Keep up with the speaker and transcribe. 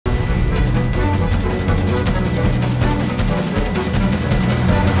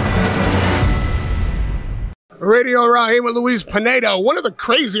Radio Rahim with Luis Pineda, one of the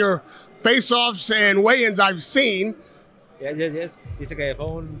crazier face-offs and weigh-ins I've seen. Yes. Dice que fue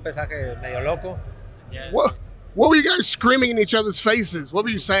un pesaje medio loco. Yes. What were you guys screaming in each other's faces? What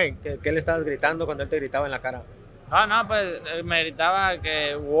were you saying? ¿Qué le estabas gritando cuando él te gritaba en la cara? Ah, no, pues me gritaba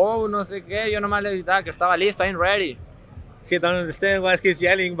que wow, no sé qué. Yo nomás le gritaba que estaba listo, I'm ready. He don't understand what he's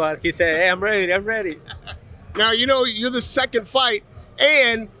yelling, but he said, hey, I'm ready. Now, you know, you're the second fight,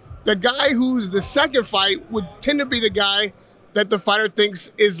 and the guy who's the second fight would tend to be the guy that the fighter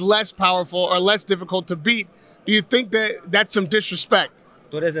thinks is less powerful or less difficult to beat. Do you think that that's some disrespect?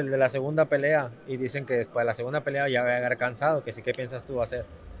 Tú eres el de la segunda pelea y dicen que después de la segunda pelea ya va a llegar cansado, que sí, ¿qué piensas tú hacer?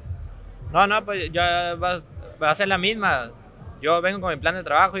 No, pues ya va a ser la misma. Yo vengo con mi plan de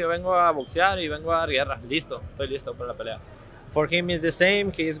trabajo, yo vengo a boxear y vengo a dar guerra. Listo, estoy listo para la pelea. For him is the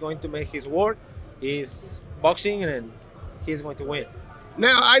same, he is going to make his work, he's boxing and he's going to win.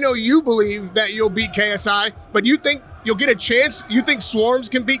 Now, I know you believe that you'll beat KSI, but you think you'll get a chance? You think Swarmz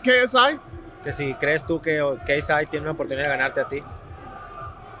can beat KSI? Que si crees tú que KSI tiene una oportunidad de ganarte a ti.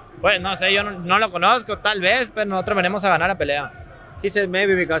 Pues no sé, yo no lo conozco, tal vez, pero nosotros venimos a ganar la pelea. He said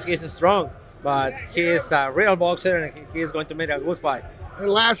maybe because he's strong, but he is a real boxer and he is going to make a good fight. And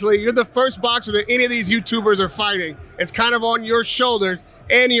lastly, you're the first boxer that any of these YouTubers are fighting. It's kind of on your shoulders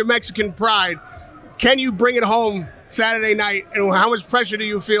and your Mexican pride. Can you bring it home Saturday night? And how much pressure do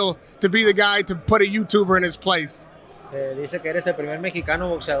you feel to be the guy to put a YouTuber in his place? Dice que eres el primer mexicano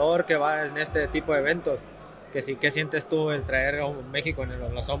boxeador que va en este tipo de eventos. Que sí, ¿qué sientes tú el traer a México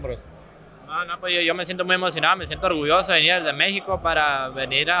en los hombros? No, pues yo me siento muy emocionado, me siento orgulloso de venir desde México para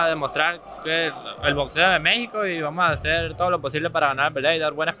venir a demostrar que el boxeo de México y vamos a hacer todo lo posible para ganar la pelea y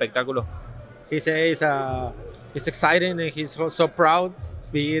dar buen espectáculo. He says he's excited and he's so proud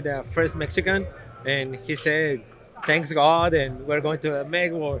to be the first Mexican, and he said thanks God and we're going to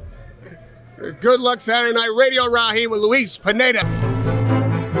make war. Good luck Saturday night. Radio Rahim with Luis Pineda.